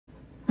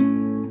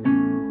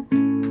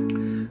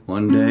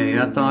One day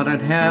I thought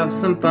I'd have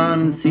some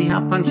fun, see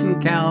how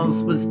punching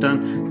cows was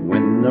done.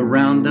 When the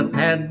roundup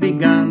had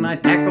begun, I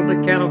tackled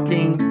the cattle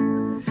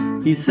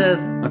king. He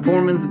says, my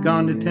foreman's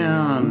gone to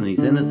town,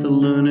 he's in a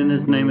saloon and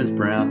his name is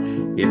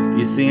Brown. If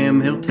you see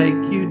him, he'll take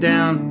you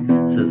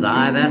down. Says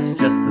I, that's just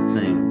the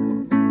thing.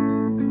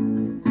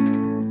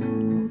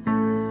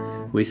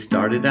 We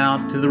started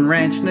out to the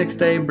ranch next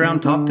day.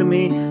 Brown talked to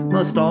me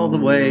most all the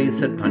way.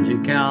 Said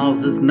punching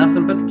cows is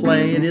nothing but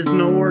play, it is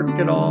no work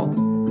at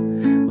all.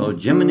 Oh,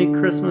 Jiminy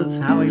Christmas,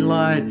 how he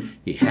lied.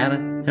 He had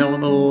a hell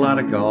of a lot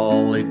of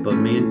gall. He put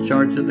me in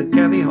charge of the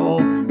cavvy hole.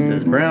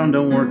 Says Brown,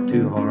 don't work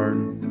too hard.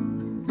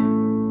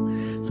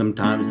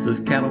 Sometimes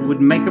those cattle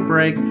would make a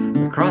break.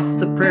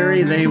 Across the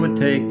prairie they would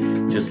take,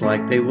 just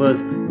like they was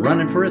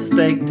running for a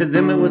stake. To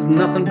them it was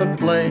nothing but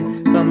play.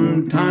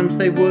 Sometimes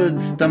they would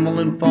stumble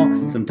and fall.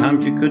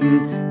 Sometimes you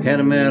couldn't head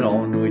them at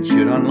all. And we'd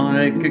shoot on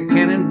like a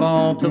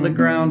cannonball till the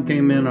ground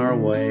came in our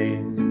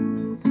way.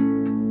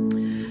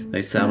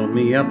 They saddled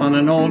me up on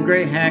an old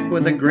gray hack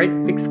with a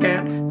great big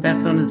scat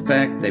fast on his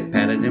back. They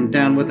patted him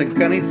down with a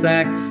gunny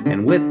sack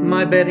and with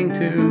my bedding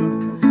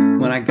too.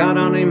 When I got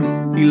on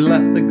him, he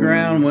left the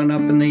ground, went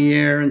up in the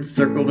air and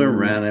circled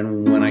around.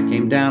 And when I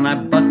came down, I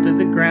busted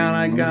the ground.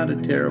 I got a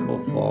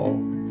terrible fall.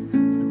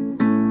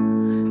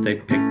 They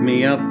picked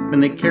me up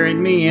and they carried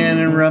me in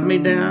and rubbed me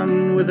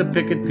down with a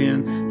picket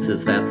pin.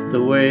 Says that's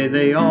the way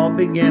they all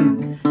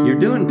begin. You're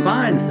doing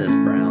fine, says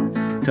Brown.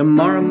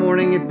 Tomorrow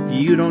morning, if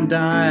you don't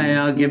die,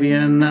 I'll give you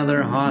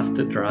another hoss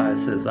to try.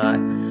 Says I,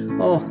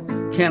 oh,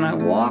 can I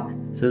walk?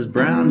 Says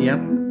Brown, yep,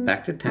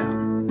 back to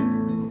town.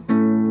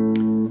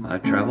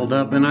 I've traveled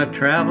up and I've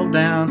traveled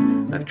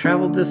down. I've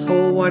traveled this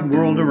whole wide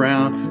world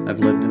around. I've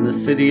lived in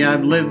the city,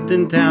 I've lived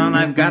in town.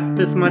 I've got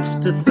this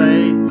much to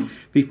say.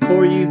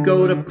 Before you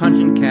go to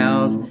punching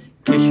cows,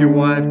 kiss your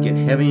wife, get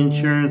heavy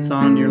insurance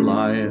on your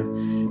life,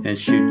 and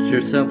shoot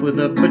yourself with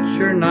a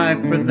butcher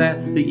knife, for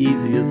that's the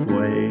easiest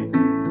way.